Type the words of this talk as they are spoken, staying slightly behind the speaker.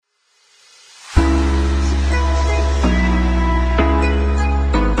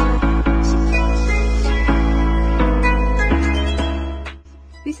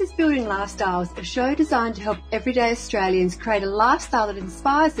Lifestyles, a show designed to help everyday Australians create a lifestyle that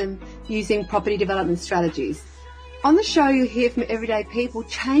inspires them using property development strategies. On the show, you'll hear from everyday people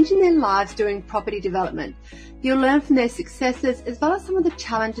changing their lives doing property development. You'll learn from their successes as well as some of the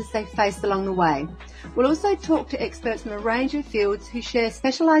challenges they faced along the way. We'll also talk to experts from a range of fields who share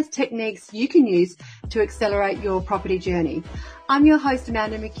specialised techniques you can use to accelerate your property journey. I'm your host,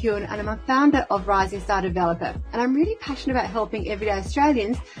 Amanda McEwen, and I'm a founder of Rising Star Developer, and I'm really passionate about helping everyday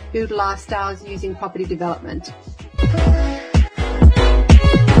Australians build lifestyles using property development.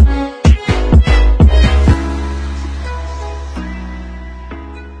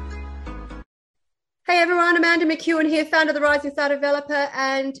 Hey everyone, Amanda McEwen here, founder of the Rising Star Developer,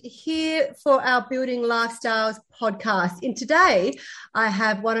 and here for our Building Lifestyles podcast. And today I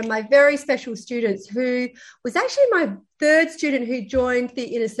have one of my very special students who was actually my third student who joined the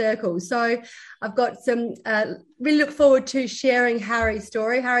inner circle. So I've got some, really look forward to sharing Harry's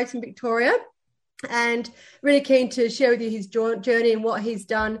story. Harry's from Victoria and really keen to share with you his journey and what he's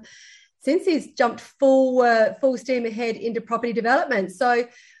done since he's jumped full steam ahead into property development. So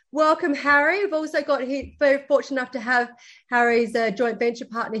welcome, Harry. We've also got very fortunate enough to have Harry's joint venture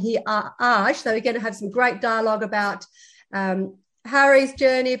partner here, Arj. So we're going to have some great dialogue about Harry's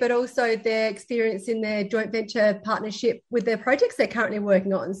journey, but also their experience in their joint venture partnership with their projects they're currently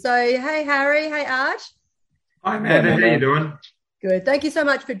working on. So, hey, Harry. Hey, Arj. Hi, Amanda. How are you doing? Good. Thank you so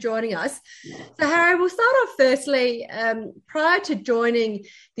much for joining us. So, Harry, we'll start off firstly. Prior to joining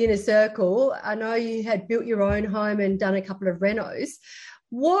the inner circle, I know you had built your own home and done a couple of renos.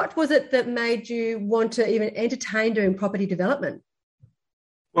 What was it that made you want to even entertain doing property development?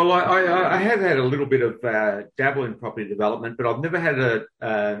 Well, I have had a little bit of dabble in property development, but I've never had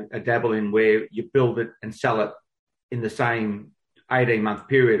a dabble in where you build it and sell it in the same 18-month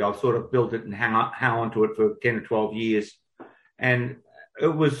period. I've sort of built it and hung on to it for 10 or 12 years. And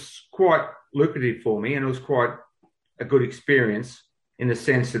it was quite lucrative for me, and it was quite a good experience in the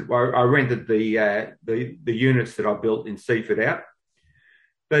sense that I rented the units that I built in Seaford out.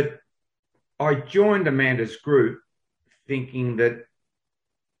 But I joined Amanda's group thinking that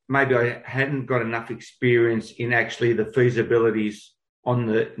maybe I hadn't got enough experience in actually the feasibilities on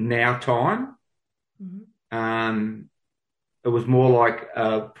the now time. Mm-hmm. It was more like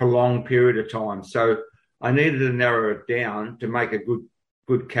a prolonged period of time. So I needed to narrow it down to make a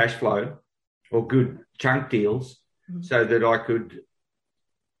good cash flow or good chunk deals, mm-hmm. so that I could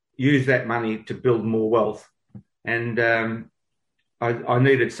use that money to build more wealth. And I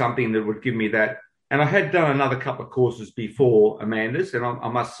needed something that would give me that. And I had done another couple of courses before Amanda's, and I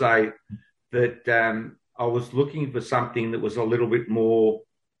must say that I was looking for something that was a little bit more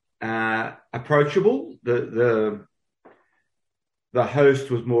approachable. The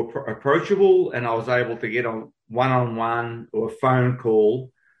host was more approachable, and I was able to get on one-on-one or a phone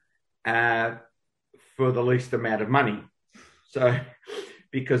call for the least amount of money. So,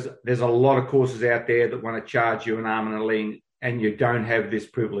 because there's a lot of courses out there that want to charge you an arm and a leg, and you don't have this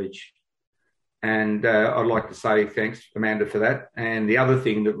privilege. And I'd like to say thanks, Amanda, for that. And the other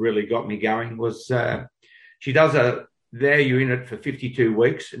thing that really got me going was she does there you're in it for 52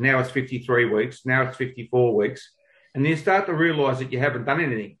 weeks. Now it's 53 weeks. Now it's 54 weeks. And then you start to realise that you haven't done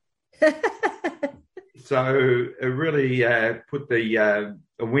anything. So it really put the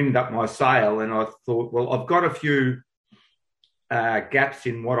wind up my sail. And I thought, well, I've got a few gaps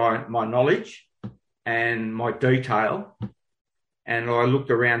in my knowledge and my detail. And I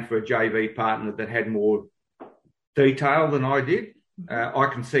looked around for a JV partner that had more detail than I did. I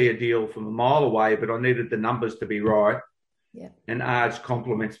can see a deal from a mile away, but I needed the numbers to be right. Yeah. And Arj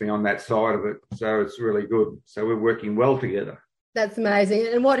compliments me on that side of it. So it's really good. So we're working well together. That's amazing.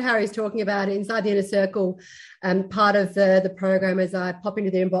 And what Harry's talking about inside the inner circle, part of the program is I pop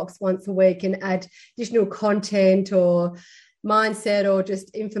into the inbox once a week and add additional content or mindset or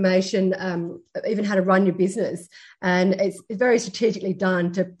just information, even how to run your business. And it's very strategically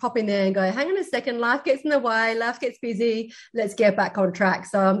done to pop in there and go, hang on a second, life gets in the way, life gets busy, let's get back on track.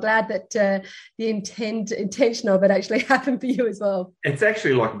 So I'm glad that the intention of it actually happened for you as well. It's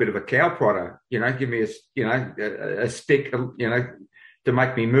actually like a bit of a cow prodder, give me a stick, to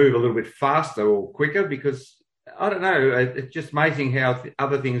make me move a little bit faster or quicker, because I don't know, it's just amazing how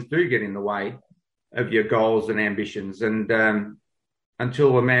other things do get in the way of your goals and ambitions. And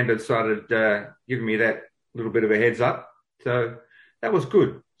until Amanda started giving me that little bit of a heads up. So that was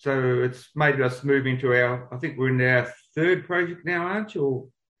good. So it's made us move into I think we're in our third project now, aren't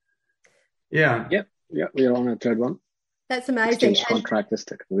you? Yeah. Yep, we're on our third one. That's amazing. Exchanged contract just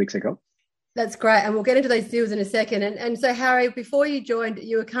a couple of weeks ago. That's great. And we'll get into those deals in a second. And so, Harry, before you joined,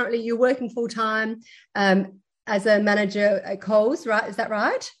 you're working full-time as a manager at Coles, right? Is that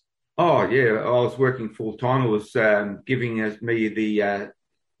right? Oh, yeah. I was working full time. It was giving me the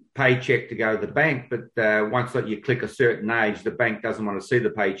paycheck to go to the bank. But once that you click a certain age, the bank doesn't want to see the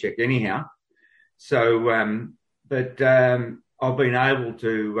paycheck anyhow. So, I've been able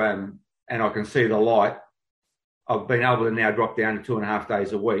to, and I can see the light. I've been able to now drop down to 2.5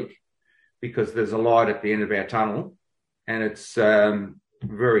 days a week because there's a light at the end of our tunnel, and it's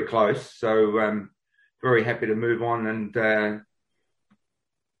very close. So, very happy to move on and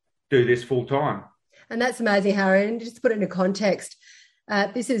do this full time. And that's amazing, Harry. And just to put it into context,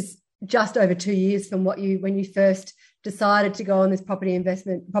 this is just over 2 years from when you first decided to go on this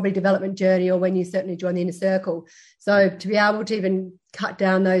property development journey, or when you certainly joined the inner circle. So to be able to even cut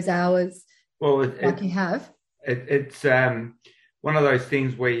down those hours, you have. It's one of those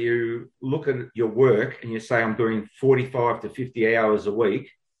things where you look at your work and you say, I'm doing 45 to 50 hours a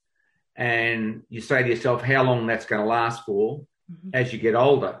week. And you say to yourself, how long that's going to last for as you get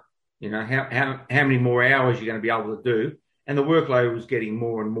older. You know, how many more hours you're going to be able to do. And the workload was getting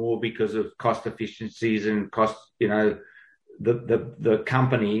more and more because of cost efficiencies and cost, you know, the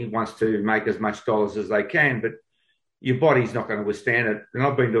company wants to make as much dollars as they can, but your body's not going to withstand it. And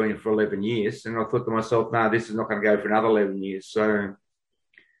I've been doing it for 11 years. And I thought to myself, no, this is not going to go for another 11 years. So.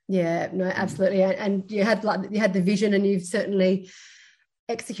 Yeah, no, absolutely. And you had the vision, and you've certainly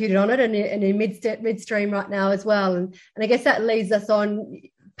executed on it, and you're midstream right now as well. And I guess that leads us on.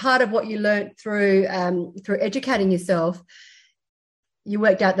 Part of what you learnt through educating yourself, you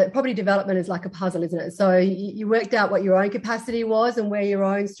worked out that property development is like a puzzle, isn't it? So you worked out what your own capacity was and where your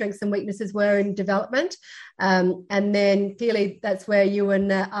own strengths and weaknesses were in development. And then clearly that's where you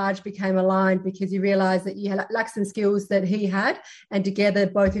and Arj became aligned, because you realised that you had lacked some skills that he had, and together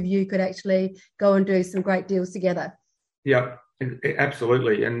both of you could actually go and do some great deals together. Yeah,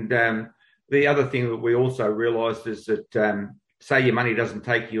 absolutely. And the other thing that we also realised is that say your money doesn't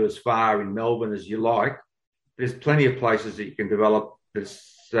take you as far in Melbourne as you like, there's plenty of places that you can develop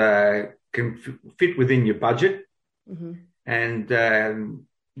that can fit within your budget. Mm-hmm. And,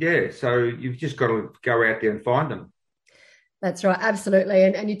 so you've just got to go out there and find them. That's right, absolutely.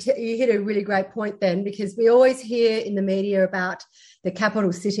 And you hit a really great point then, because we always hear in the media about the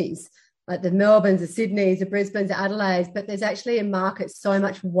capital cities, like the Melbournes, the Sydneys, the Brisbanes, the Adelaides, but there's actually a market so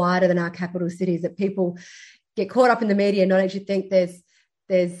much wider than our capital cities that people get caught up in the media and not actually think there's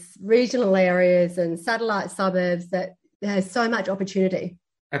regional areas and satellite suburbs that there's so much opportunity.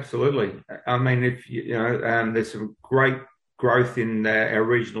 Absolutely. I mean, if there's some great growth in our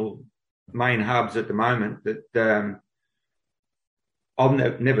regional main hubs at the moment that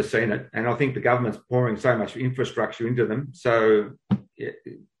I've never seen it, and I think the government's pouring so much infrastructure into them. So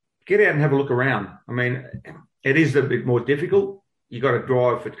get out and have a look around. I mean, it is a bit more difficult. You got to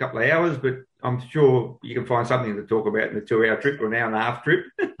drive for a couple of hours, but I'm sure you can find something to talk about in a 2-hour trip or an 1.5-hour trip.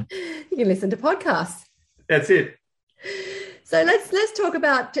 You can listen to podcasts. That's it. So let's talk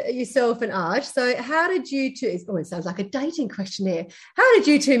about yourself and Arj. So how did you two? It sounds like a dating questionnaire. How did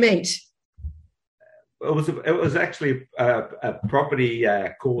you two meet? It was actually a property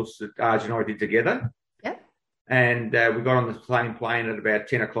course that Arj and I did together. Yeah. And we got on the same plane at about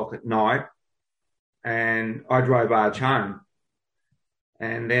 10 o'clock at night, and I drove Arj home.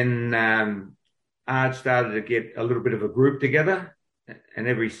 And then Arj started to get a little bit of a group together, and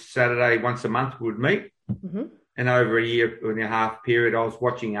every Saturday, once a month, we would meet. Mm-hmm. And over a 1.5 period, I was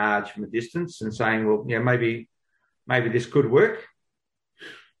watching Arj from a distance and saying, well, maybe this could work.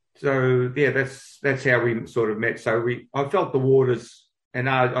 So, that's how we sort of met. So I felt the waters, and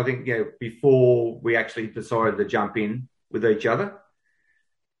I think, before we actually decided to jump in with each other.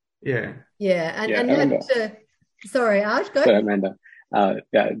 Yeah. Yeah. And sorry, Arj, go. Sorry, Amanda. I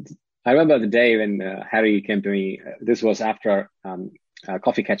remember the day when Harry came to me. This was after a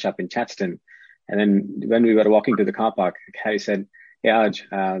coffee catch-up in Chatston. And then when we were walking to the car park, Harry said, hey, Arj,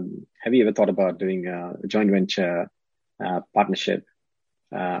 have you ever thought about doing a joint venture partnership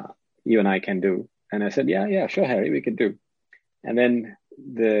you and I can do? And I said, yeah, sure, Harry, we could do. And then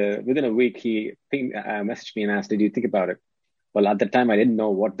within a week, he messaged me and asked, did you think about it? Well, at the time, I didn't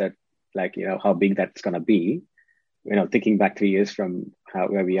know what that, how big that's going to be. Thinking back 3 years from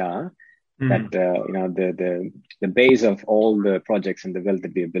where we are, that, the base of all the projects and the wealth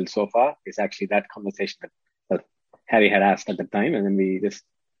that we have built so far is actually that conversation that Harry had asked at the time. And then we just,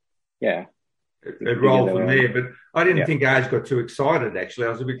 It rolled from there. But I didn't think Arj got too excited, actually. I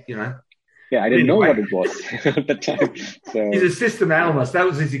was a bit, Yeah, I didn't know what it was at the time. So. He's a system analyst. That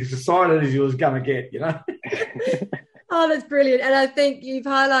was as excited as he was going to get, Oh, that's brilliant. And I think you've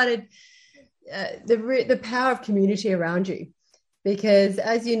highlighted the power of community around you. Because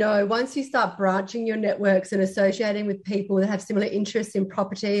as you know, once you start branching your networks and associating with people that have similar interests in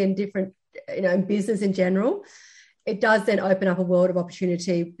property and different, in business in general, it does then open up a world of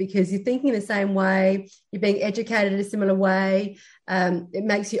opportunity because you're thinking the same way, you're being educated in a similar way. It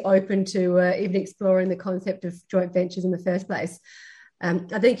makes you open to even exploring the concept of joint ventures in the first place.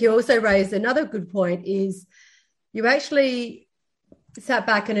 I think you also raised another good point is you actually sat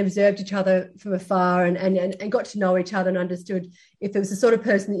back and observed each other from afar and got to know each other and understood if it was the sort of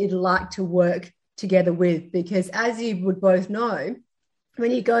person that you'd like to work together with. Because as you would both know, when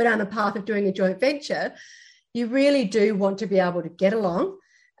you go down the path of doing a joint venture, you really do want to be able to get along,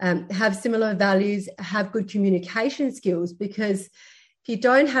 have similar values, have good communication skills, because if you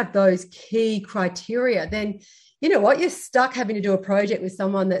don't have those key criteria, then you know what, you're stuck having to do a project with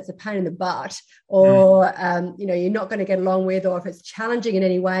someone that's a pain in the butt, or you're not going to get along with, or if it's challenging in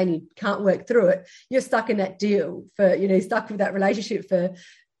any way and you can't work through it, you're stuck in that deal stuck with that relationship for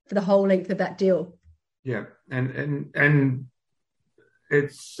the whole length of that deal. Yeah, and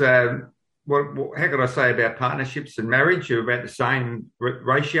it's how could I say about partnerships and marriage? You're about the same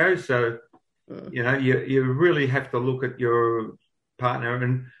ratio, so you really have to look at your partner.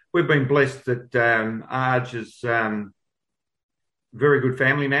 And we've been blessed that Arj is very good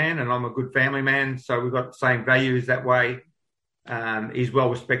family man, and I'm a good family man, so we've got the same values that way. He's well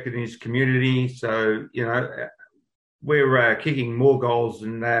respected in his community, so we're kicking more goals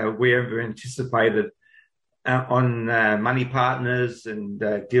than we ever anticipated on money partners and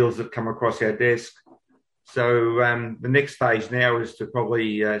deals that come across our desk. So the next stage now is to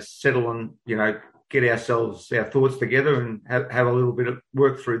probably settle and get our thoughts together and have a little bit of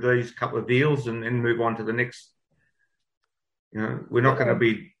work through these couple of deals and then move on to the next. We're not going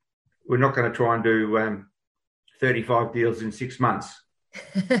to try and do 35 deals in 6 months.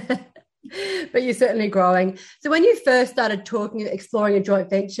 But you're certainly growing. So when you first started exploring a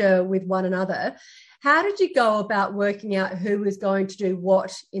joint venture with one another, how did you go about working out who was going to do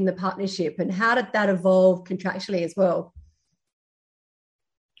what in the partnership, and how did that evolve contractually as well?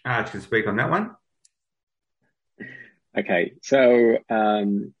 Arj can speak on that one. Okay, so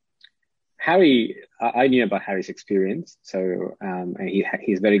Harry, I knew about Harry's experience. So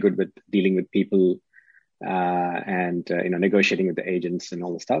he's very good with dealing with people and negotiating with the agents and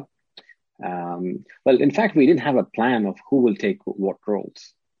all the stuff. Well, in fact, we didn't have a plan of who will take what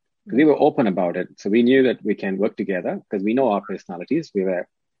roles. We were open about it, so we knew that we can work together because we know our personalities. We were,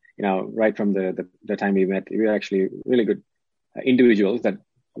 right from the time we met, we were actually really good individuals that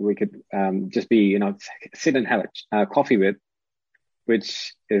we could just be, sit and have a coffee with,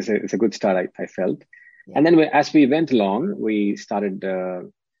 which is a good start, I felt. Yeah. And then as we went along, we started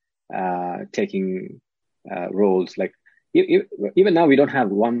taking roles. Like even now, we don't have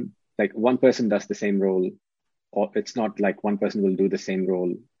one person does the same role, or it's not like one person will do the same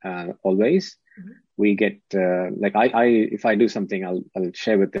role always. Mm-hmm. We get if I do something, I'll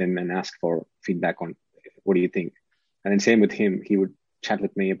share with him and ask for feedback on what do you think, and then same with him. He would chat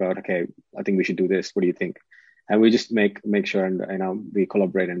with me about, okay, I think we should do this. What do you think? And we just make sure and we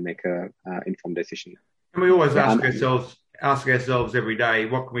collaborate and make a informed decision. And we always ask ourselves every day,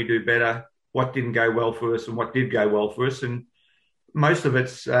 what can we do better? What didn't go well for us, and what did go well for us? And most of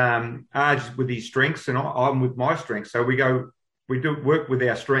it's Arj with his strengths, and I'm with my strengths. So we do work with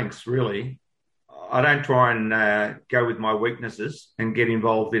our strengths, really. I don't try and go with my weaknesses and get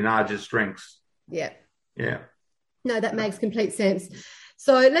involved in Arj's strengths. Yeah. Yeah. No, that makes complete sense.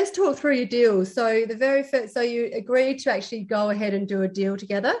 So let's talk through your deals. So the very first, so you agreed to actually go ahead and do a deal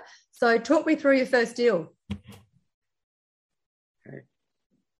together. So talk me through your first deal. Okay.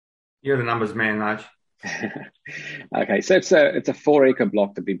 You're the numbers man, Arj. Okay, so it's a 4-acre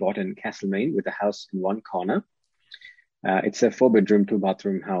block that we bought in Castlemaine with a house in one corner. It's a 4-bedroom,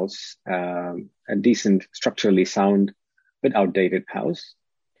 2-bathroom house, a decent, structurally sound, but outdated house.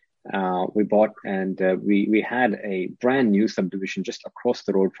 We bought, and we had a brand new subdivision just across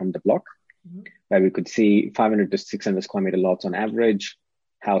the road from the block, mm-hmm. where we could see 500 to 600 square meter lots on average.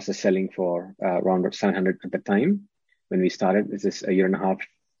 House is selling for around 700 at the time when we started. This is a year and a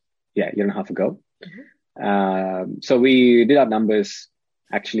half ago. Mm-hmm. So we did our numbers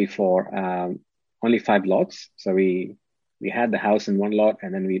actually for only 5 lots. So we had the house in one lot,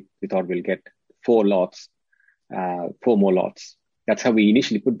 and then we thought we'll get 4 lots, 4 more lots. That's how we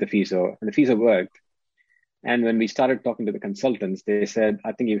initially put the FISO, and the FISO worked. And when we started talking to the consultants, they said,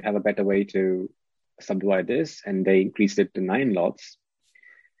 I think you have a better way to subdivide this, and they increased it to 9 lots.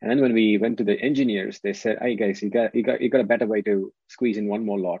 And then when we went to the engineers, they said, hey guys, you got a better way to squeeze in 1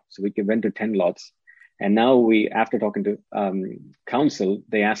 more lot. So we went to 10 lots. And now after talking to council,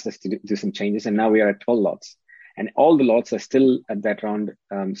 they asked us to do some changes, and now we are at 12 lots. And all the lots are still at that around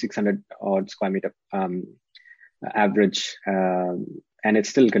 600 odd square meter average, and it's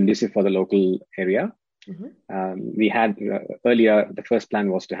still conducive for the local area. We had earlier, the first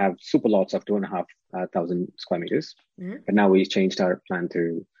plan was to have super lots of 2,500 square meters, but now we changed our plan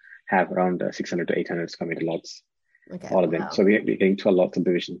to have around 600 to 800 square meter lots, all of them. So we're getting 12 lots of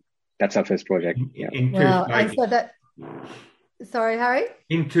division. That's our first project. Wow. And so that, sorry, Harry?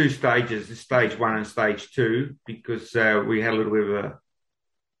 In 2 stages, stage 1 and stage 2, because we had a little bit of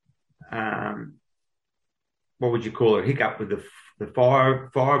a, what would you call it, hiccup with the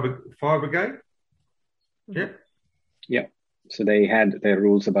fire brigade? Yeah. So they had their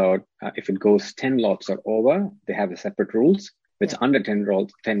rules about if it goes 10 lots or over, they have the separate rules. If it's under 10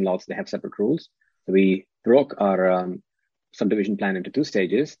 lots, they have separate rules. So we broke our subdivision plan into 2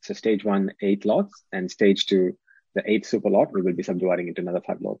 stages. So stage 1, 8 lots, and stage 2, the 8th super lot, we will be subdividing into another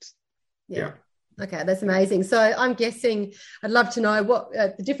 5 lots. Yeah. Okay, that's amazing. So I'm guessing, I'd love to know what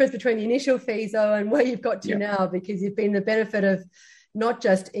the difference between the initial fees and where you've got to now, because you've been the benefit of not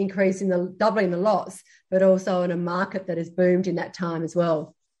just doubling the lots, but also in a market that has boomed in that time as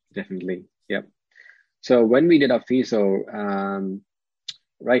well. Definitely. Yep. So when we did our FISO,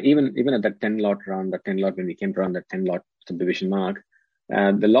 right, even at that 10 lot, when we came around that 10 lot subdivision mark,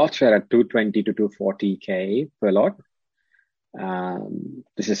 the lots were at 220 to 240K per lot.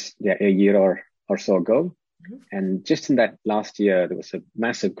 This is a year or so ago. And just in that last year, there was a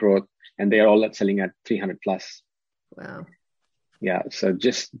massive growth, and they are all selling at 300 plus. Wow. Yeah. So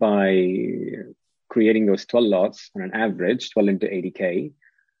just by creating those 12 lots on an average, 12 into 80K,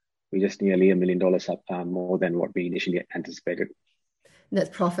 we just nearly $1 million up more than what we initially anticipated. And that's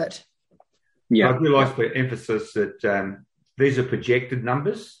profit. Yeah. I do like the emphasis that these are projected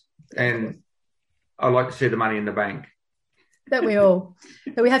numbers, and I like to see the money in the bank. That we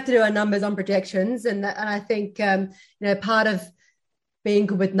have to do our numbers on projections, and I think part of being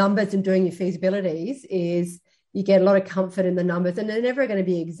good with numbers and doing your feasibilities is you get a lot of comfort in the numbers, and they're never going to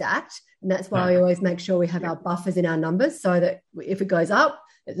be exact, and that's why we always make sure we have our buffers in our numbers, so that if it goes up,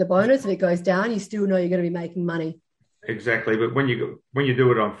 it's a bonus. If it goes down, you still know you're going to be making money. Exactly, but when you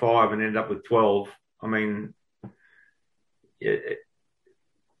do it on 5 and end up with 12, I mean, it's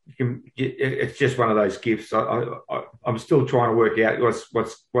just one of those gifts. I'm still trying to work out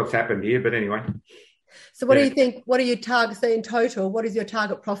what's happened here, but anyway. So what do you think? What are your targets in total? What is your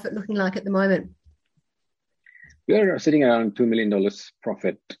target profit looking like at the moment? We're sitting around $2 million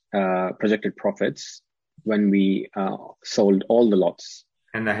profit, projected profits, when we sold all the lots.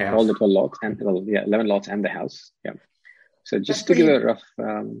 And the house. All the 12 lots, and 11 lots and the house. Yeah. So just to give a rough,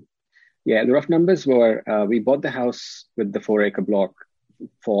 the rough numbers were, we bought the house with the 4-acre block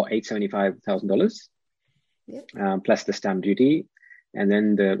for $875,000, plus the stamp duty. And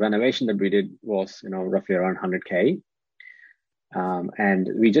then the renovation that we did was, roughly around 100K. And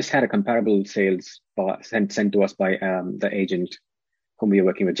we just had a comparable sales sent to us by the agent whom we are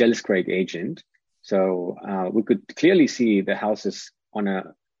working with, Jealous Craig agent. So we could clearly see the houses on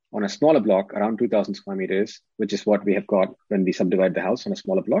a smaller block around 2,000 square meters, which is what we have got when we subdivide the house on a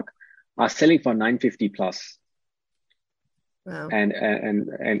smaller block, are selling for 950 plus. Wow. And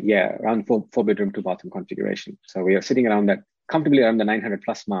around 4 bedroom, 2 bathroom configuration. So we are sitting around that, comfortably around the 900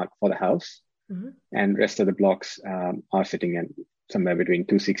 plus mark for the house. And rest of the blocks are sitting at somewhere between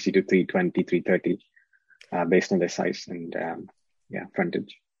 260 to 320, 330, based on their size and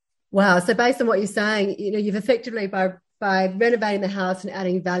frontage. Wow. So based on what you're saying, you've effectively, by renovating the house and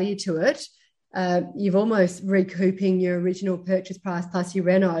adding value to it, you've almost recouping your original purchase price plus your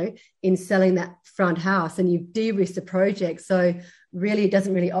reno in selling that front house, and you've de-risked the project. So really, it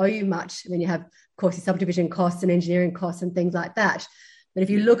doesn't really owe you much. I mean, you have, of course, your subdivision costs and engineering costs and things like that. But if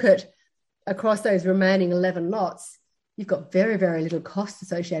you look at across those remaining 11 lots, you've got very, very little cost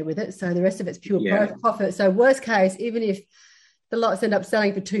associated with it. So the rest of it's pure profit. So worst case, even if the lots end up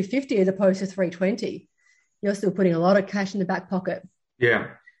selling for 250 as opposed to 320, you're still putting a lot of cash in the back pocket. Yeah.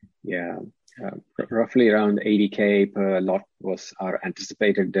 Roughly around 80K per lot was our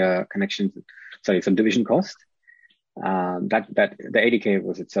anticipated subdivision cost. That the 80K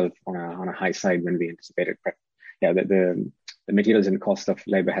was itself on a high side when we anticipated. But the materials and cost of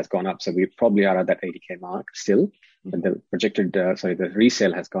labor has gone up, so we probably are at that 80K mark still. But the projected, the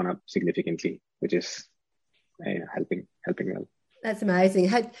resale has gone up significantly, which is helping well. That's amazing.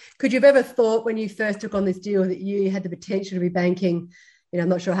 Could you have ever thought when you first took on this deal that you had the potential to be banking, I'm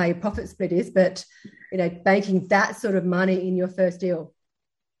not sure how your profit split is, but, banking that sort of money in your first deal?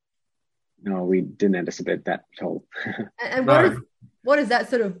 No, we didn't anticipate that at all. And what is that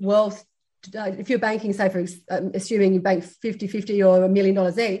sort of wealth, if you're banking, say, for assuming you bank 50-50 or $1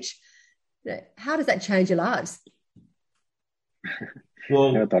 million each, how does that change your lives?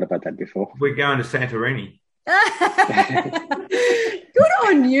 Well, Never thought about that before. we're going to Santorini. Good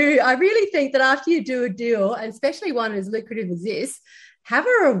on you. I really think that after you do a deal, and especially one as lucrative as this, have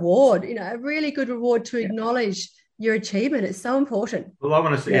a reward, a really good reward to acknowledge your achievement. It's so important. Well, I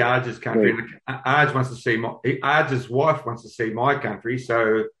want to see Arj's country. Arj wants to see Arj's wife wants to see my country.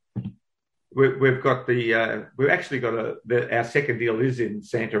 So we've got we've actually got our second deal is in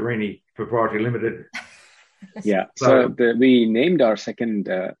Santorini Proprietary Limited. Yeah. So we named our second.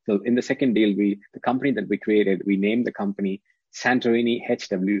 So in the second deal, the company that we created, we named the company Santorini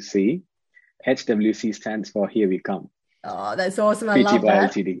HWC. HWC stands for Here We Come. Oh, that's awesome. I love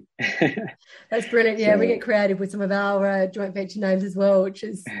that. LTD. That's brilliant. Yeah, we get creative with some of our joint venture names as well, which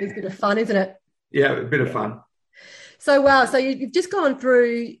is a bit of fun, isn't it? Yeah, a bit of fun. So, wow. So you've just gone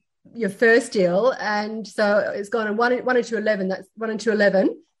through your first deal, and so it's gone 1 into 11. That's 1 into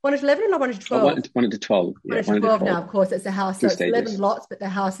 11. 1 into 11 or 1 into 12? 1 into 12. Yeah, 1 into 12 now, of course. It's a house. So it's 11 lots, but the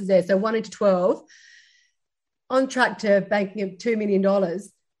house is there. So 1 into 12. On track to banking $2 million.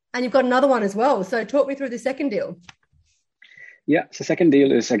 And you've got another one as well. So talk me through the second deal. Yeah, so second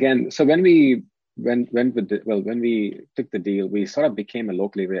deal is again. So when we when we took the deal, we sort of became a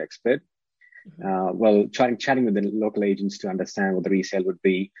local area expert. Chatting with the local agents to understand what the resale would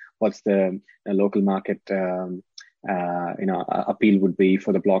be, what's the local market appeal would be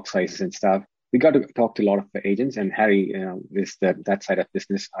for the block sizes and stuff. We got to talk to a lot of agents, and Harry is that side of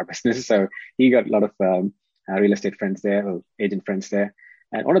our business. So he got a lot of real estate friends there, or agent friends there.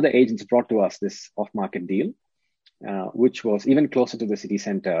 And one of the agents brought to us this off-market deal, which was even closer to the city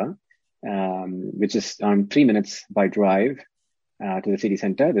center, which is 3 minutes by drive to the city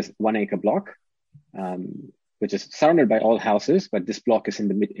center. This 1 acre block, which is surrounded by all houses, but this block is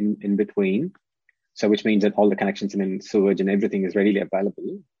in between. So which means that all the connections and sewage and everything is readily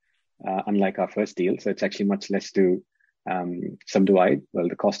available, unlike our first deal. So it's actually much less to subdivide,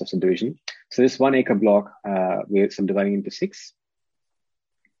 the cost of subdivision. So this 1 acre block, we're subdividing into 6.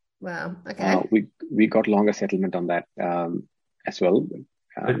 Wow. Okay. We got longer settlement on that as well.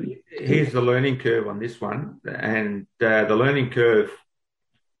 But here's the learning curve on this one. And the learning curve,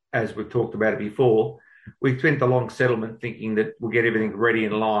 as we've talked about it before, we spent the long settlement thinking that we'll get everything ready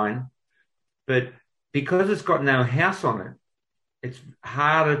in line. But because it's got no house on it, it's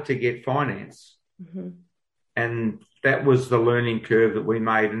harder to get finance. Mm-hmm. And that was the learning curve that we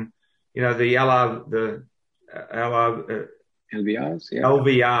made. And, the LVRs, yeah.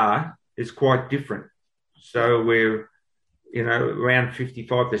 LVR is quite different. So we're, around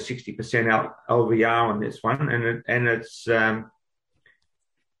 55 to 60% LVR on this one. And it's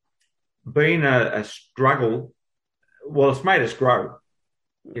been a struggle. Well, it's made us grow,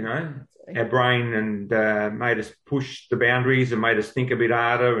 our brain, and made us push the boundaries and made us think a bit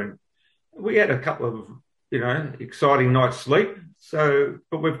harder. And we had a couple of, exciting nights sleep. So,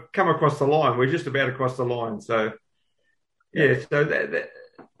 but we've come across the line. We're just about across the line. So, yeah, so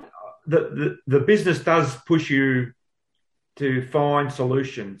the business does push you to find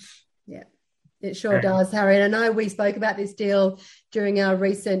solutions. Yeah, it sure does, Harry. And I know we spoke about this deal during our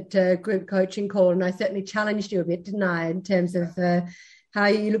recent group coaching call, and I certainly challenged you a bit, didn't I, in terms of how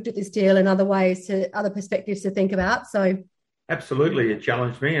you looked at this deal and other perspectives to think about. So absolutely, it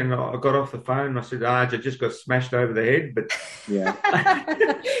challenged me, and I got off the phone and I said, Arj, I just got smashed over the head, but yeah,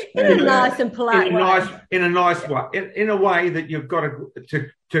 in a nice and polite way. In a nice way, in a way that you've got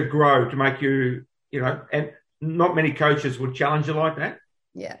to grow, to make you, and not many coaches would challenge you like that.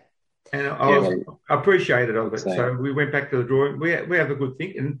 Yeah. And I appreciated all of it. So we went back to the drawing. We have a good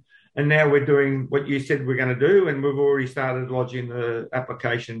think, and now we're doing what you said we're going to do, and we've already started lodging the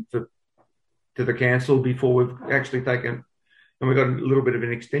application to the council before we've actually taken. And we've got a little bit of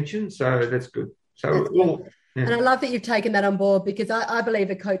an extension, so that's good. So, yeah. And I love that you've taken that on board, because I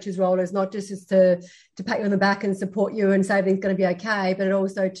believe a coach's role is not just to pat you on the back and support you and say everything's going to be okay, but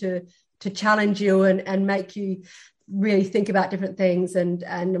also to challenge you and make you really think about different things. And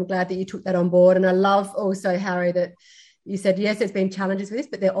I'm glad that you took that on board. And I love also, Harry, that you said, yes, there's been challenges with this,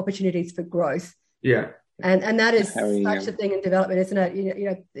 but there are opportunities for growth. Yeah. And that is such a thing in development, isn't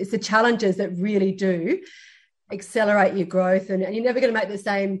it? It's the challenges that really do accelerate your growth, and you're never going to make the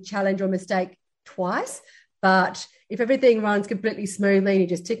same challenge or mistake twice. But if everything runs completely smoothly and you're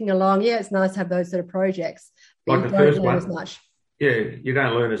just ticking along, yeah, it's nice to have those sort of projects. Like the first one, as much. Yeah, you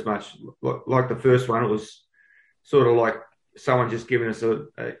don't learn as much. Like the first one, it was sort of like someone just giving us a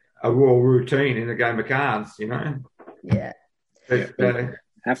raw routine in a game of cards, Yeah. But,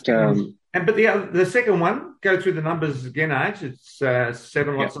 After but the second one, go through the numbers again, Arj. It's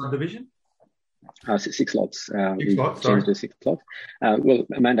 7 lot subdivision. 6 lots. 6 lots, changed to 6 lots.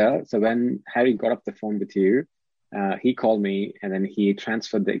 Amanda, so when Harry got off the phone with you, he called me and then he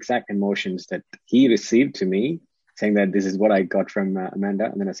transferred the exact emotions that he received to me, saying that this is what I got from Amanda.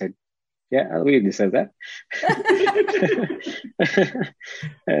 And then I said, yeah, I really deserve that.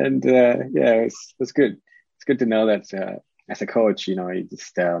 And it was good. It's good to know that as a coach, you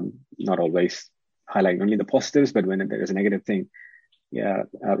just not always highlighting only the positives, but when there is a negative thing,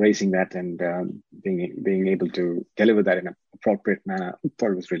 raising that and being able to deliver that in an appropriate manner, I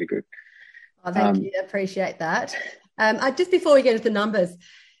thought it was really good. Oh, thank you. I appreciate that. Just before we get into the numbers,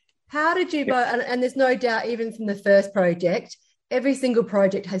 how did you both, and there's no doubt even from the first project, every single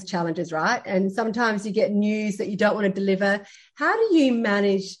project has challenges, right? And sometimes you get news that you don't want to deliver. How do you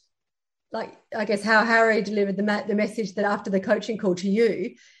manage, like, I guess how Harry delivered the message that after the coaching call to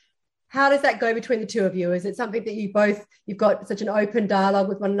you, how does that go between the two of you? Is it something that you've got such an open dialogue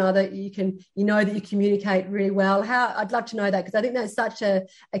with one another, that you communicate really well? I'd love to know that, because I think that's such a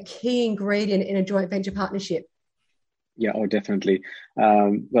key ingredient in a joint venture partnership. Yeah, definitely.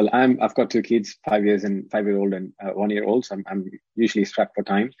 Well, I've got two kids, 5 years and 5-year-old and 1-year-old, so I'm usually strapped for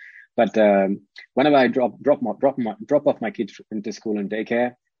time. But whenever I drop off my kids into school and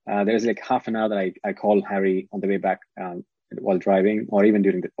daycare, there's like half an hour that I call Harry on the way back while driving, or even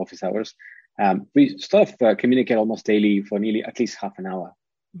during the office hours. We sort of communicate almost daily for nearly at least half an hour,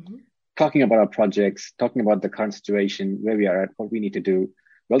 talking about our projects, talking about the current situation, where we are at, what we need to do.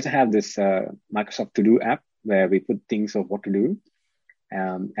 We also have this Microsoft To Do app where we put things of what to do.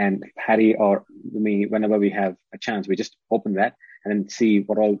 And Harry or me, whenever we have a chance, we just open that and then see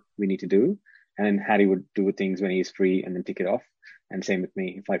what all we need to do. And then Harry would do things when he's free and then tick it off. And same with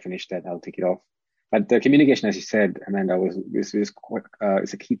me. If I finish that, I'll tick it off. But the communication, as you said, Amanda,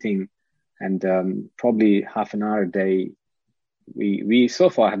 is a key thing. And probably half an hour a day, we so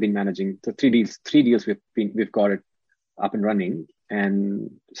far have been managing the three deals we've got it up and running,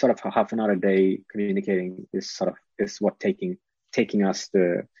 and sort of half an hour a day communicating is what taking us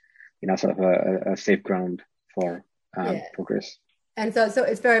to sort of a safe ground for progress. And so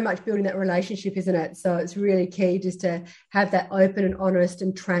it's very much building that relationship, isn't it? So it's really key just to have that open and honest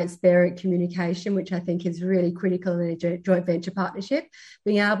and transparent communication, which I think is really critical in a joint venture partnership,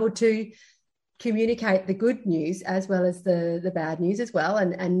 being able to communicate the good news as well as the bad news as well,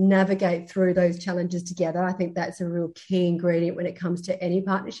 and navigate through those challenges together. I think that's a real key ingredient when it comes to any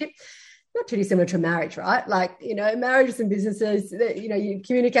partnership. Not too dissimilar to marriage, right? Like, marriages and businesses,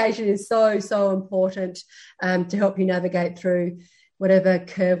 communication is so important to help you navigate through whatever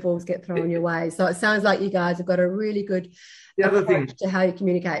curveballs get thrown your way. So it sounds like you guys have got a really good approach to how you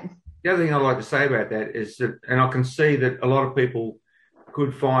communicate. The other thing I'd like to say about that is that, and I can see that a lot of people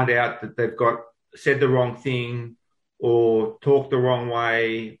could find out that they've said the wrong thing or talked the wrong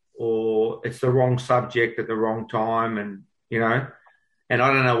way, or it's the wrong subject at the wrong time. And I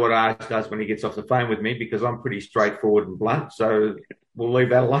don't know what Arj does when he gets off the phone with me, because I'm pretty straightforward and blunt. So we'll leave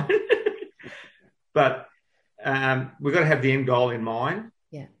that alone. But we've got to have the end goal in mind.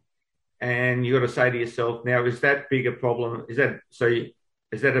 Yeah. And you've got to say to yourself, now, is that big a problem? Is that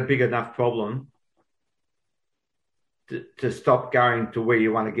a big enough problem to stop going to where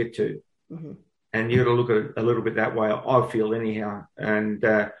you want to get to? Mm-hmm. And you've got to look at it a little bit that way, I feel, anyhow. And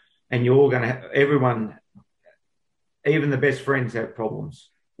you're all going to have, everyone, even the best friends, have problems.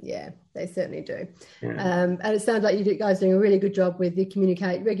 Yeah, they certainly do. Yeah. And it sounds like you guys are doing a really good job with the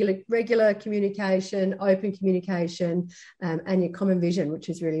regular communication, open communication, and your common vision, which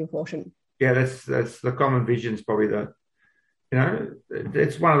is really important. Yeah, that's the common vision is probably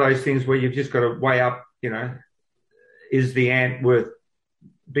it's one of those things where you've just got to weigh up, is the ant worth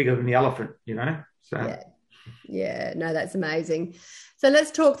bigger than the elephant, So yeah, no, that's amazing. So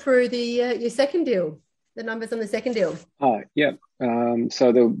let's talk through your second deal. The numbers on the second deal. Yeah.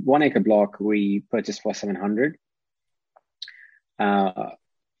 So the 1 acre block we purchased for 700.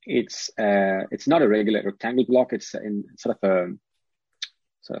 It's not a regular rectangle block. It's in sort of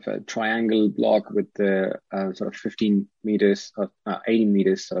a triangle block with the sort of 15 meters or 18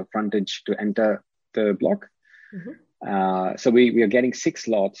 meters of frontage to enter the block. Mm-hmm. So we are getting 6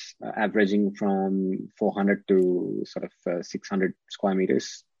 lots, averaging from 400 to sort of 600 square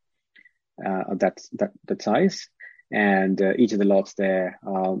meters. That size, and each of the lots there,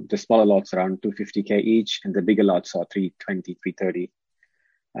 the smaller lots around 250k each, and the bigger lots are 320, 330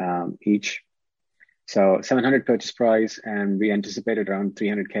 each. So 700 purchase price, and we anticipated around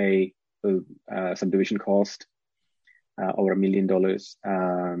 300k subdivision cost, over $1 million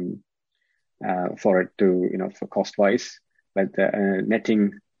for it to for cost wise, but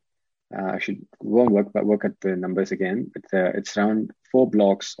netting. I should work at the numbers again, but it's around 4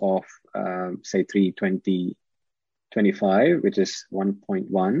 blocks of say 320, 25, which is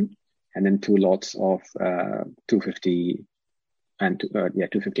 1.1, and then 2 lots of 250 and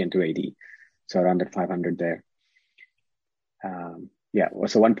 250 and 280. So around at 500 there.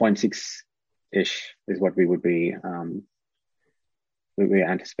 So 1.6-ish is what we would be we're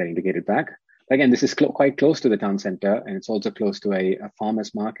anticipating to get it back. Again, this is quite close to the town center, and it's also close to a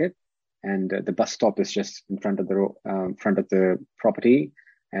farmer's market. And the bus stop is just in front of the property,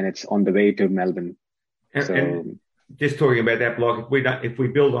 and it's on the way to Melbourne. And just talking about that block, if we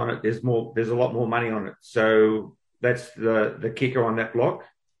build on it, there's a lot more money on it. So that's the kicker on that block.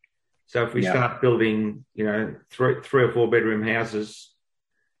 So if we start building, 3 or 4 bedroom houses,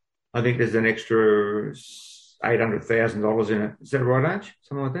 I think there's an extra $800,000 in it. Is that right, Arj?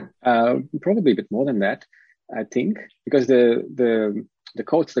 Something like that? Probably a bit more than that, I think, because the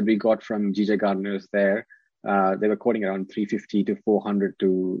quotes that we got from GJ Gardeners there, they were quoting around 350 to 400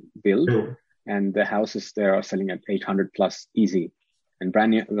 to build, and the houses there are selling at 800 plus easy. And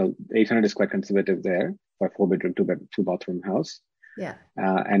brand new, 800 is quite conservative there for a 4 bedroom, 2 bathroom house. Yeah.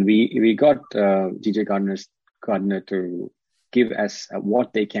 And we got GJ Gardner to give us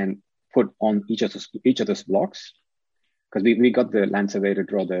what they can put on each of those blocks, because we got the land survey to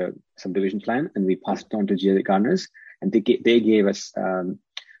draw the subdivision plan, and we passed it on to GJ Gardner's, and they gave us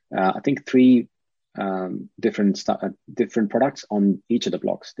I think 3 different products on each of the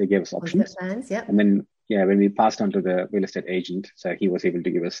blocks. They gave us options. Plans, yep. And then when we passed on to the real estate agent, so he was able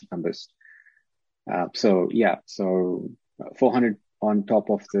to give us numbers. So 400 on top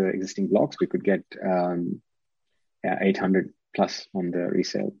of the existing blocks, we could get 800 plus on the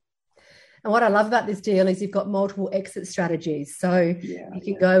resale. And what I love about this deal is you've got multiple exit strategies. So you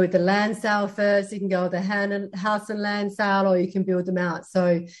can go with the land sale first, you can go with the house and land sale, or you can build them out.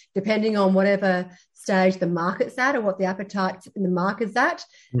 So depending on whatever stage the market's at or what the appetite in the market's at,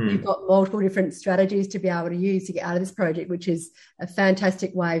 you've got multiple different strategies to be able to use to get out of this project, which is a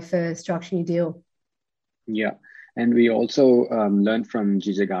fantastic way for structuring your deal. Yeah. And we also learned from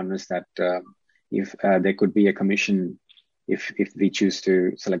GJ Gardner's that if there could be a commission if we choose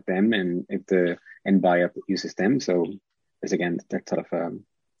to select them, and if the end buyer uses them. So there's again that sort of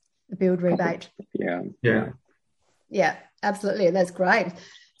a build rebate. Yeah, absolutely. That's great.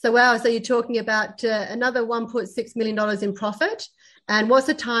 So wow, so you're talking about another $1.6 million in profit. And what's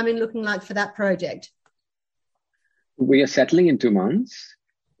the timing looking like for that project? We are settling in 2 months.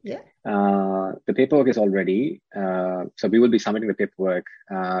 Yeah. The paperwork is all ready. So we will be submitting the paperwork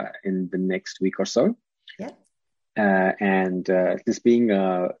in the next week or so. Yeah. And this being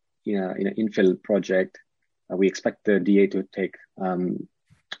an infill project, we expect the DA to take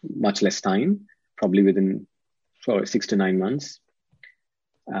much less time, probably within 6 to 9 months.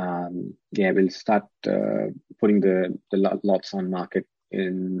 We'll start putting the lots on market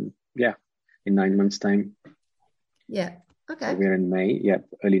in 9 months' time. Yeah. Okay. So we're in May.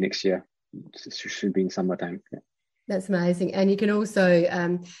 Early next year. It should be in summertime. Yeah. That's amazing. And you can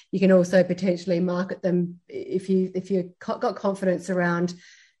also potentially market them if you've got confidence around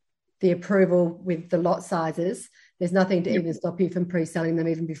the approval with the lot sizes. There's nothing to even stop you from pre-selling them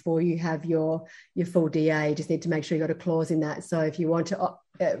even before you have your full DA. You just need to make sure you've got a clause in that. So if you want to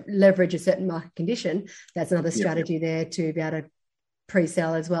leverage a certain market condition, that's another strategy there to be able to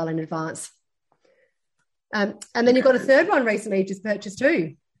pre-sell as well in advance. And then you've got a third one recently you just purchased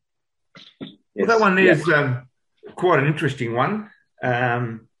too. Well, that one is quite an interesting one.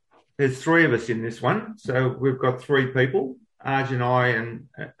 There's 3 of us in this one. So we've got 3 people, Arj and I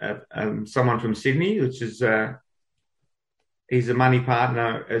and someone from Sydney, which is he's a money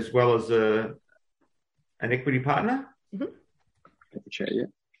partner as well as an equity partner. Mm-hmm.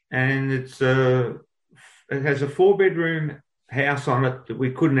 And it has a 4-bedroom house on it that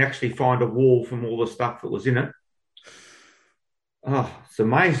we couldn't actually find a wall from all the stuff that was in it. Oh, it's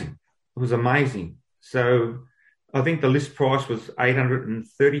amazing. It was amazing. So I think the list price was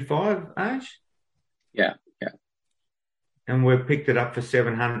 $835, Arj? Yeah. And we've picked it up for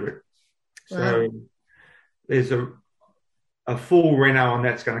 $700. Wow. So there's a full reno on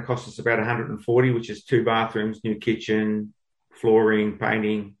that's going to cost us about $140, which is 2 bathrooms, new kitchen, flooring,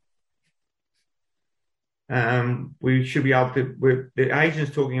 painting. We should be able to. The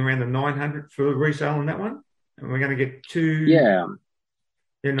agent's talking around the $900 for the resale on that one, and we're going to get 2.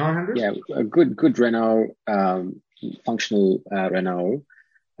 $900. Yeah, a good reno, functional reno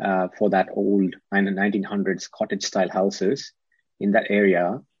for that old 1900s cottage style houses in that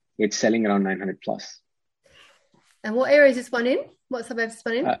area. It's selling around 900 plus. And what area is this one in? What suburb is this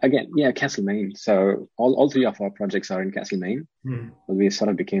one in? Again, Castlemaine. So all 3 of our projects are in Castlemaine. We sort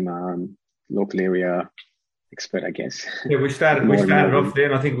of became a local area expert, I guess. Yeah, we started off there,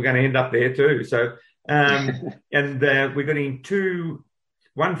 and I think we're going to end up there too. So, and we're getting 2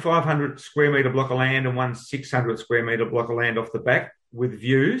 one 500 square metre block of land and one 600 square metre block of land off the back with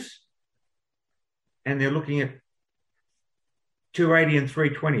views. And they're looking at 280 and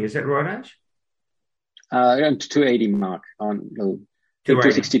 320. Is that right, Arj? Around 280 mark on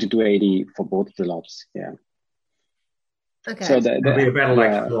 260 to 280 for both of the lots. Yeah. Okay. So There'll be a battle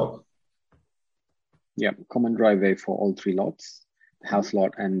axe block. Yeah, common driveway for all three lots, the house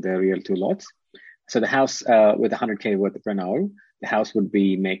lot and the real two lots. So the house with 100K worth of reno, the house would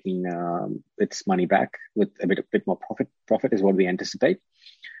be making its money back with a bit more profit. Profit is what we anticipate.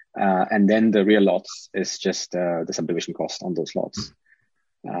 And then the real lots is just the subdivision cost on those lots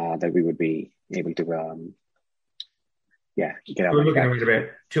that we would be able to, get our We're money looking back. at about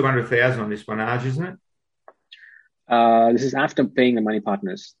 200,000 on this one, Arj, isn't it? This is after paying the money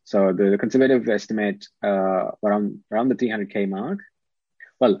partners. So the conservative estimate around the 300K mark.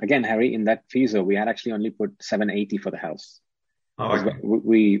 Well, again, Harry, in that FISO, we had actually only put 780 for the house. Oh, okay.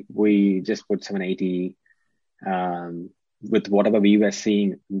 We just put 780 with whatever we were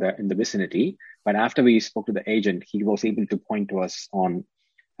seeing in the vicinity. But after we spoke to the agent, he was able to point to us on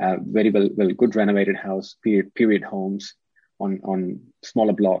very good renovated house, period homes on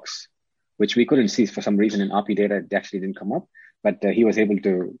smaller blocks, which we couldn't see for some reason in RP data. It actually didn't come up, but he was able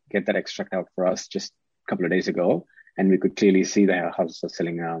to get that extract out for us just a couple of days ago. And we could clearly see the houses are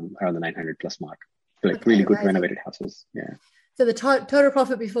selling around the 900 plus mark. Like really good renovated houses. Yeah. So the total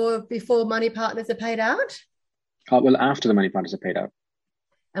profit before money partners are paid out? Well, after the money partners are paid out.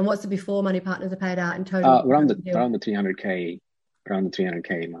 And what's the before money partners are paid out in total? Around the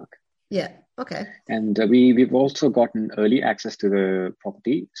 300K mark. Yeah. Okay. And we've also gotten early access to the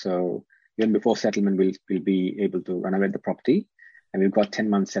property. So even before settlement, we'll be able to renovate the property. And we've got 10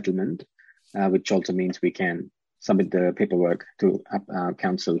 months settlement, which also means we can submit the paperwork to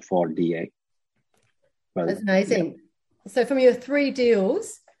council for DA. Well, that's amazing. Yeah. So from your 3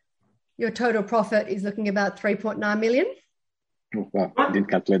 deals, your total profit is looking about 3.9 million. Oh, wow, I didn't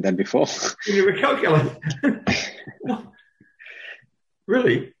calculate that before. You never calculate.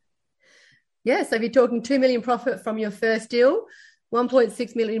 Really? Yeah, so if you're talking 2 million profit from your first deal,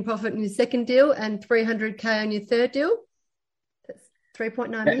 1.6 million profit in your second deal, and 300K on your third deal, that's 3.9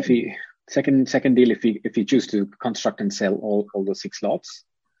 million. If you, second deal, if you choose to construct and sell all the 6 lots,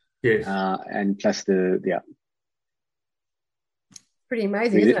 yes, and plus pretty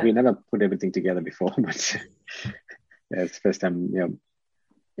amazing, isn't it? We never put everything together before, but yeah, it's the first time. Yeah.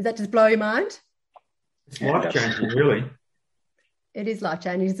 Does that just blow your mind? It's life-changing, really. It is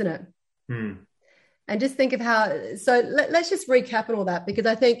life-changing, isn't it? Hmm. And just think of how, so let's just recap on all that, because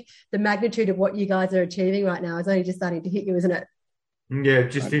I think the magnitude of what you guys are achieving right now is only just starting to hit you, isn't it? Yeah,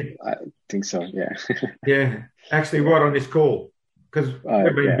 just did. I think so, yeah. Yeah, actually right on this call, because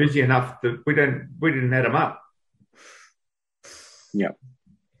we've been busy enough that we didn't add them up. Yeah.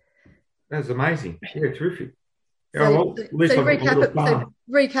 That's amazing. Yeah, terrific. So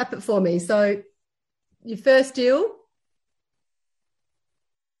recap it for me. So your first deal,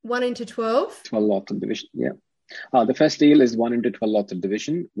 1 into 12. 12 lots of division, yeah. The first deal is 1 into 12 lots of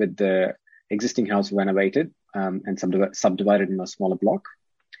division with the existing house renovated and subdivided in a smaller block.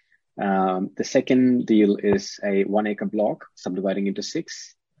 The second deal is a 1 acre block subdividing into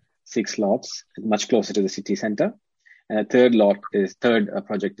 6 lots, much closer to the city center. And a third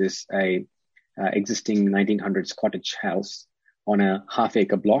project is a existing 1900s cottage house on a half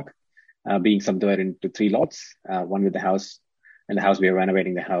acre block being subdivided into 3 lots, one with the house, and the house we are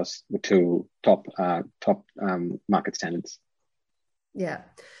renovating the house to top market standards. Yeah.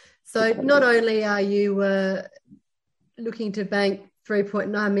 So not only are you looking to bank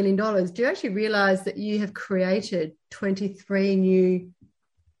 $3.9 million, do you actually realize that you have created 23 new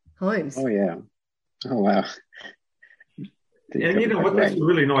homes? Oh, yeah. Oh, wow. And you know what, that's a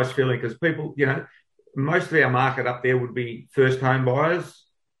really nice feeling, because people, most of our market up there would be first home buyers.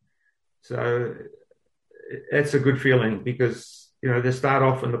 So it's a good feeling, because, they start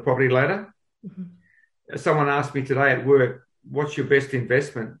off on the property ladder. Mm-hmm. Someone asked me today at work, what's your best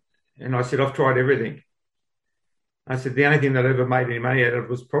investment? And I said, I've tried everything. I said, the only thing that I ever made any money out of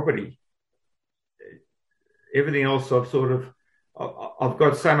was property. Everything else I've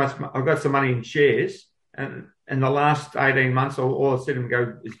got some money in shares, and in the last 18 months, all I see them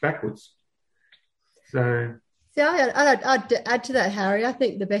go is backwards. So, I'd add to that, Harry. I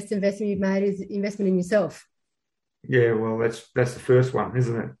think the best investment you've made is investment in yourself. Yeah, well, that's the first one,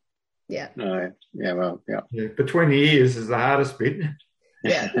 isn't it? Yeah. Yeah. Between the ears is the hardest bit.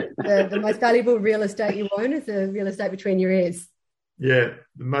 Yeah, the most valuable real estate you own is the real estate between your ears. Yeah,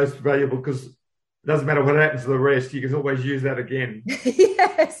 the most valuable, because doesn't matter what happens to the rest, you can always use that again.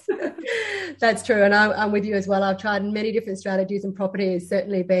 Yes, that's true. And I'm with you as well. I've tried many different strategies, and property has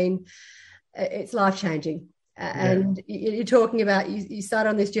certainly been, it's life-changing. And you're talking about, you started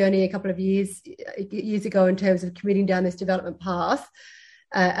on this journey a couple of years ago in terms of commuting down this development path.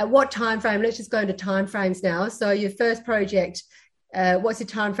 At what time frame? Let's just go into time frames now. So your first project, what's your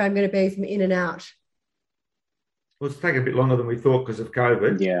time frame going to be from in and out? Well, it's taken a bit longer than we thought because of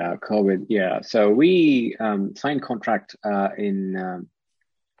COVID. Yeah, COVID. Yeah. So we signed contract in.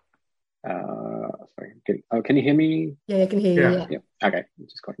 Sorry. Can you hear me? Yeah, I can hear you. Yeah. Okay. I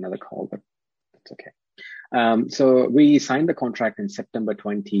just got another call, but that's okay. So we signed the contract in September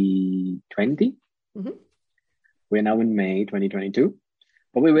 2020. Mm-hmm. We're now in May 2022.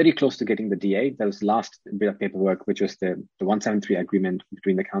 But we're very close to getting the DA. That was the last bit of paperwork, which was the 173 agreement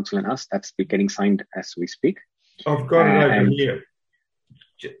between the council and us. That's getting signed as we speak. I've got it over here.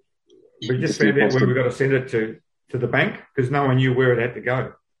 We just found out where we've got to send it to the bank because no one knew where it had to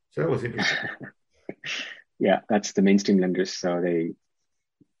go. So that was interesting. Yeah, that's the mainstream lenders. So they,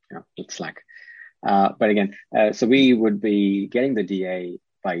 it's slack. But again, so we would be getting the DA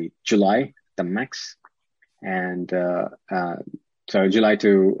by July, the max. And so July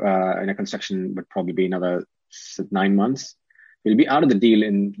to construction would probably be another 9 months. We'll be out of the deal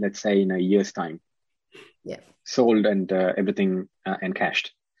in, let's say, in a year's time. Yeah. Sold and everything and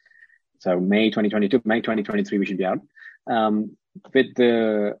cashed. So May 2022, May 2023, we should be out. With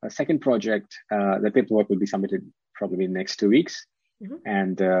the second project, the paperwork will be submitted probably in the next 2 weeks. Mm-hmm.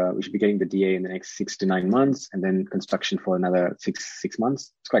 And we should be getting the DA in the next 6 to 9 months, and then construction for another six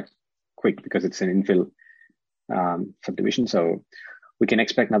months. It's quite quick because it's an infill subdivision. So we can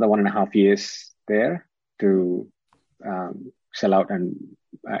expect another 1.5 years there to sell out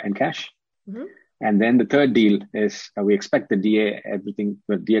and cash. Mm-hmm. And then the third deal is we expect the DA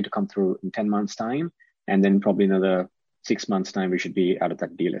to come through in 10 months time. And then probably another 6 months time, we should be out of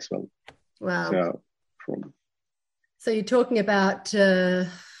that deal as well. Wow. So you're talking about, so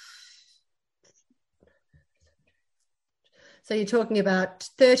you're talking about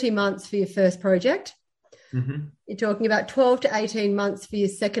 30 months for your first project. Mm-hmm. You're talking about 12 to 18 months for your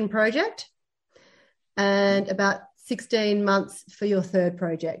second project and about 16 months for your third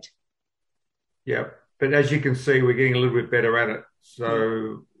project. Yeah, but as you can see, we're getting a little bit better at it.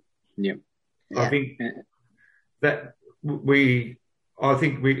 So, yeah. I think that I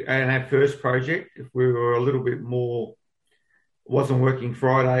think in our first project, if we were a little bit more, wasn't working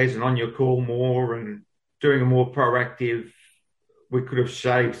Fridays and on your call more and doing a more proactive, we could have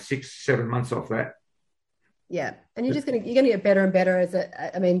shaved 6-7 months off that. Yeah, and you're going to get better and better as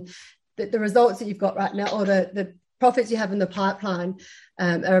the results that you've got right now, or the profits you have in the pipeline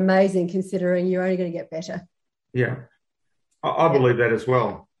are amazing, considering you're only going to get better. Yeah, I believe that as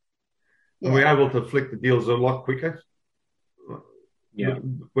well. Yeah. And we're able to flick the deals a lot quicker. Yeah,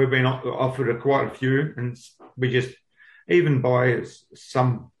 we've been offered quite a few, and we just, even by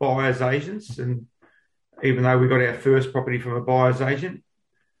some buyer's agents, and even though we got our first property from a buyer's agent,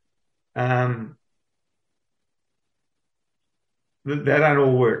 they don't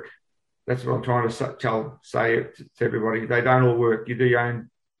all work. That's what I'm trying to say to everybody. They don't all work. You do your own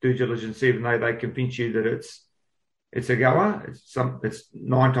due diligence, even though they convince you that it's a goer. It's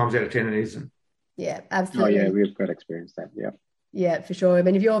 9 times out of 10 it isn't. Yeah, absolutely. Oh yeah, we've got experience that. Yeah. Yeah, for sure. I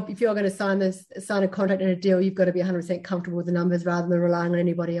mean, if you're going to sign a contract and a deal, you've got to be 100% comfortable with the numbers rather than relying on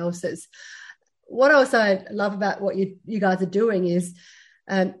anybody else's. What else I love about what you guys are doing is,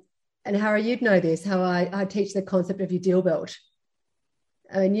 and Harry, you'd know this, how I teach the concept of your deal belt.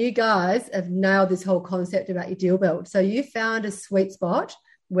 I mean, you guys have nailed this whole concept about your deal belt. So you found a sweet spot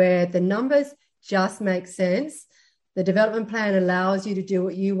where the numbers just make sense. The development plan allows you to do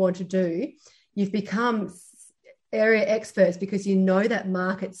what you want to do. You've become area experts because you know that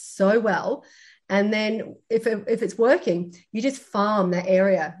market so well. And then if it's working, you just farm that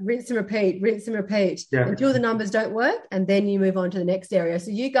area, rinse and repeat until the numbers don't work. And then you move on to the next area.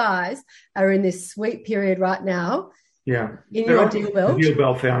 So you guys are in this sweet period right now. Yeah. In your deal belt. The deal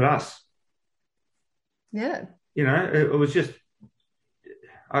belt found us. Yeah. It was just,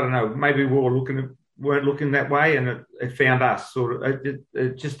 I don't know, maybe we weren't looking that way, and it found us.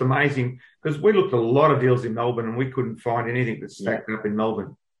 It's just amazing, because we looked at a lot of deals in Melbourne and we couldn't find anything that stacked up in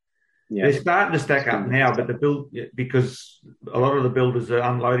Melbourne. Yeah. They're starting to stack up now, but because a lot of the builders are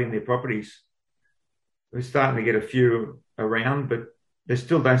unloading their properties, we're starting to get a few around, but they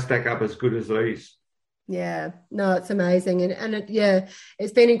still don't stack up as good as these. Yeah, no, it's amazing.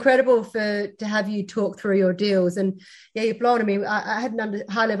 It's been incredible to have you talk through your deals. And yeah, you've blown me. I had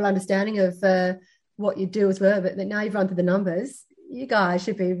high level understanding of what your deals were, but now you've run through the numbers. you guys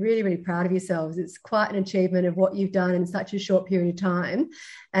should be really, really proud of yourselves. It's quite an achievement of what you've done in such a short period of time.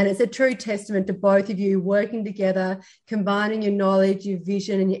 And it's a true testament to both of you working together, combining your knowledge, your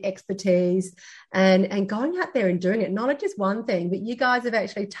vision and your expertise and going out there and doing it. Not just one thing, but you guys have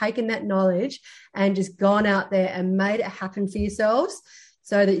actually taken that knowledge and just gone out there and made it happen for yourselves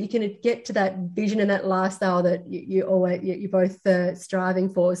so that you can get to that vision and that lifestyle that you're both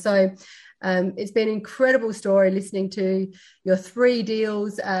striving for. So it's been an incredible story listening to your 3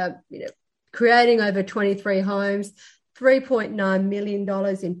 deals, creating over 23 homes, $3.9 million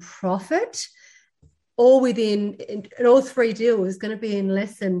in profit, all within, and all 3 deals is going to be in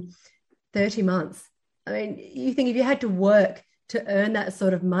less than 30 months. I mean, you think if you had to work to earn that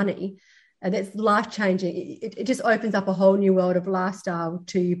sort of money, and it's life-changing, it just opens up a whole new world of lifestyle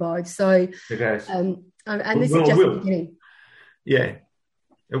to you both. So, and this is just the beginning. Yeah.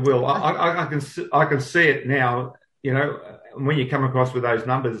 It will. I can see it now. You know, when you come across with those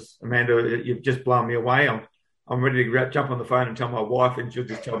numbers, Amanda, you've just blown me away. I'm ready to jump on the phone and tell my wife, and she'll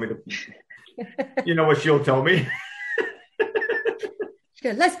just tell me to. You know what she'll tell me?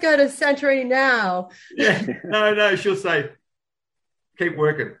 She'll go, let's go to Santorini now. Yeah. No. She'll say, keep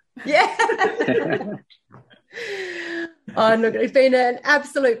working. Yeah. Oh, look, it's been an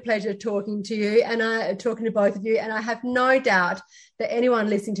absolute pleasure talking to you and talking to both of you. And I have no doubt that anyone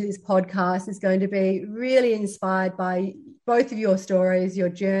listening to this podcast is going to be really inspired by both of your stories, your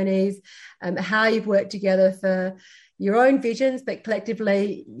journeys, how you've worked together for your own visions, but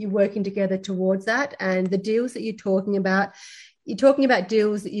collectively you're working together towards that. And the deals that you're talking about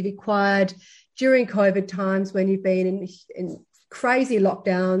deals that you've acquired during COVID times when you've been in crazy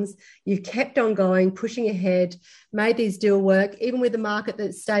lockdowns. You've kept on going, pushing ahead, made these deal work, even with the market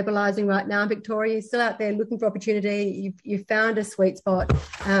that's stabilizing right now in Victoria. You're still out there looking for opportunity. You've found a sweet spot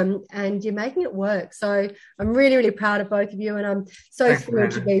and you're making it work. So I'm really, really proud of both of you, and I'm so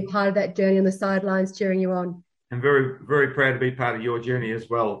thrilled to be part of that journey on the sidelines cheering you on. I'm very, very proud to be part of your journey as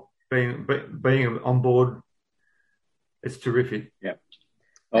well. Being on board, it's terrific. Yeah.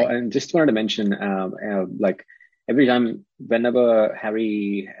 Oh, and just wanted to mention, every time, whenever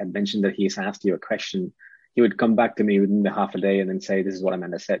Harry had mentioned that he's asked you a question, he would come back to me within the half a day and then say, this is what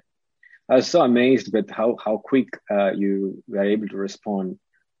Amanda said. I was so amazed with how quick you were able to respond,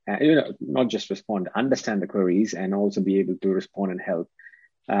 not just respond, understand the queries and also be able to respond and help.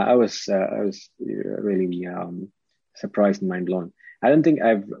 I was really surprised and mind blown. I don't think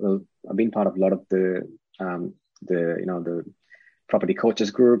I've been part of a lot of the property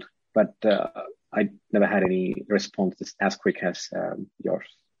coaches group, but I never had any response as quick as yours.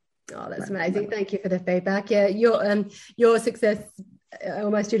 Oh, that's amazing. Thank you for the feedback. Yeah, your success, or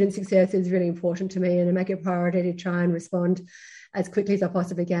my students' success is really important to me, and I make it a priority to try and respond as quickly as I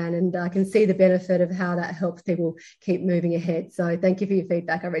possibly can. And I can see the benefit of how that helps people keep moving ahead. So thank you for your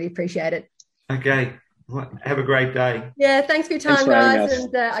feedback. I really appreciate it. Okay. Well, have a great day. Yeah, thanks for your time, guys.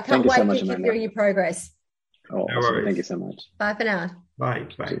 And I can't wait to keep hearing your progress. Oh, no awesome. Thank you so much. Bye for now. Bye.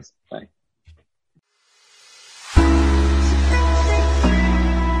 Cheers. Bye.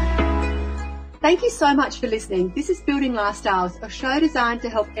 Thank you so much for listening. This is Building Lifestyles, a show designed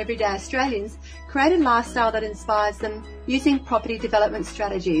to help everyday Australians create a lifestyle that inspires them using property development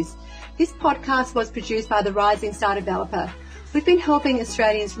strategies. This podcast was produced by the Rising Star Developer. We've been helping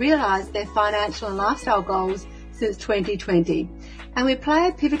Australians realise their financial and lifestyle goals since 2020. And we play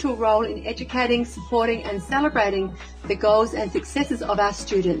a pivotal role in educating, supporting and celebrating the goals and successes of our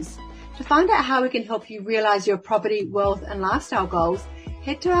students. To find out how we can help you realise your property, wealth and lifestyle goals,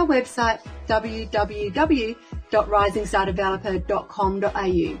 head to our website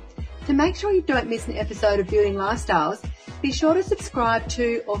www.risingstardeveloper.com.au. To make sure you don't miss an episode of Building Lifestyles, be sure to subscribe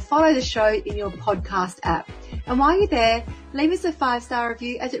to or follow the show in your podcast app. And while you're there, leave us a 5-star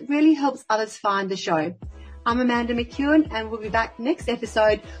review as it really helps others find the show. I'm Amanda McEwen and we'll be back next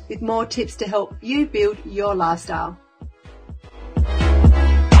episode with more tips to help you build your lifestyle.